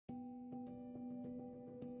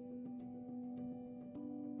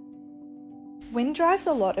Wind drives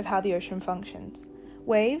a lot of how the ocean functions.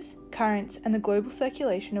 Waves, currents, and the global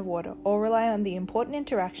circulation of water all rely on the important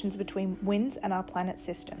interactions between winds and our planet's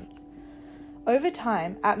systems. Over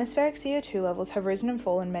time, atmospheric CO2 levels have risen and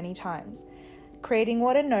fallen many times, creating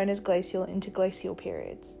what are known as glacial and interglacial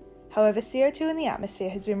periods. However, CO2 in the atmosphere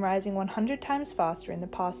has been rising 100 times faster in the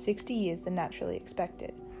past 60 years than naturally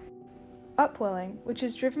expected. Upwelling, which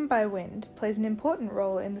is driven by wind, plays an important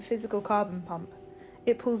role in the physical carbon pump.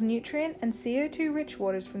 It pulls nutrient and CO2-rich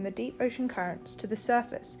waters from the deep ocean currents to the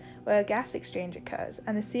surface, where a gas exchange occurs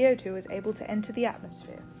and the CO2 is able to enter the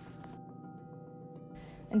atmosphere.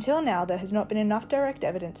 Until now, there has not been enough direct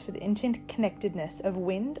evidence for the interconnectedness of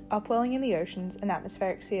wind, upwelling in the oceans, and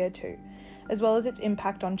atmospheric CO2, as well as its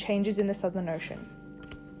impact on changes in the Southern Ocean.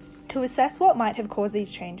 To assess what might have caused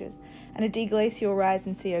these changes and a deglacial rise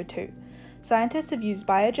in CO2, scientists have used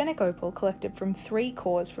biogenic opal collected from 3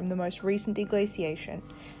 cores from the most recent deglaciation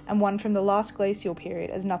and 1 from the last glacial period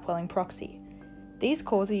as an upwelling proxy. These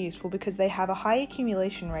cores are useful because they have a high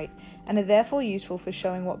accumulation rate and are therefore useful for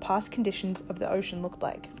showing what past conditions of the ocean looked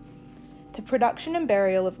like. The production and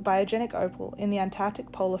burial of biogenic opal in the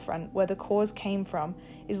Antarctic Polar front, where the cores came from,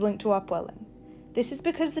 is linked to upwelling. This is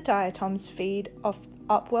because the diatoms feed off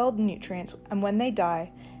upwelled nutrients, and when they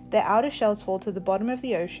die, their outer shells fall to the bottom of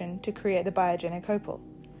the ocean to create the biogenic opal.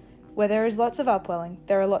 Where there is lots of upwelling,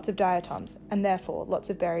 there are lots of diatoms, and therefore lots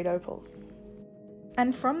of buried opal.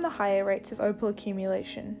 And from the higher rates of opal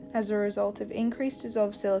accumulation, as a result of increased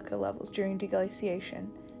dissolved silica levels during deglaciation,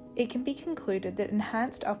 it can be concluded that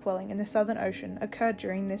enhanced upwelling in the Southern Ocean occurred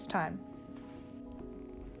during this time.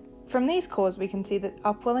 From these cores, we can see that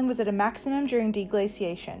upwelling was at a maximum during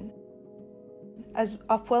deglaciation. As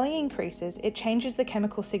upwelling increases, it changes the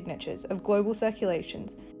chemical signatures of global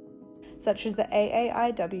circulations, such as the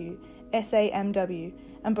AAIW, SAMW,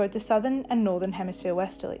 and both the southern and northern hemisphere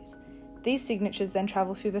westerlies. These signatures then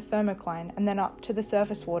travel through the thermocline and then up to the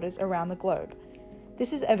surface waters around the globe.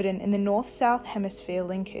 This is evident in the north-south hemisphere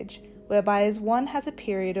linkage, whereby as one has a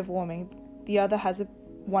period of warming, the other has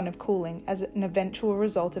one of cooling as an eventual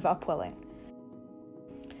result of upwelling.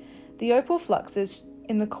 The opal fluxes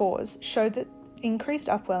in the cores showed that increased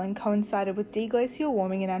upwelling coincided with deglacial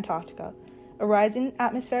warming in Antarctica, a rise in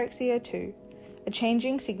atmospheric CO2, a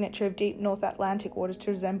changing signature of deep North Atlantic waters to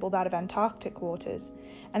resemble that of Antarctic waters,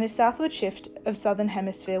 and a southward shift of southern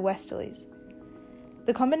hemisphere westerlies.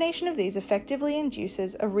 The combination of these effectively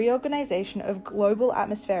induces a reorganization of global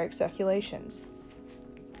atmospheric circulations.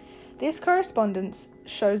 This correspondence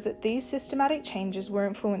shows that these systematic changes were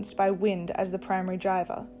influenced by wind as the primary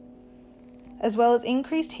driver, as well as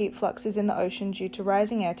increased heat fluxes in the ocean due to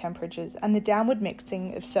rising air temperatures and the downward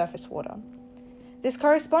mixing of surface water. This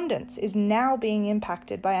correspondence is now being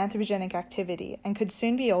impacted by anthropogenic activity and could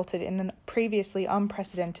soon be altered in a previously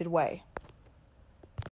unprecedented way.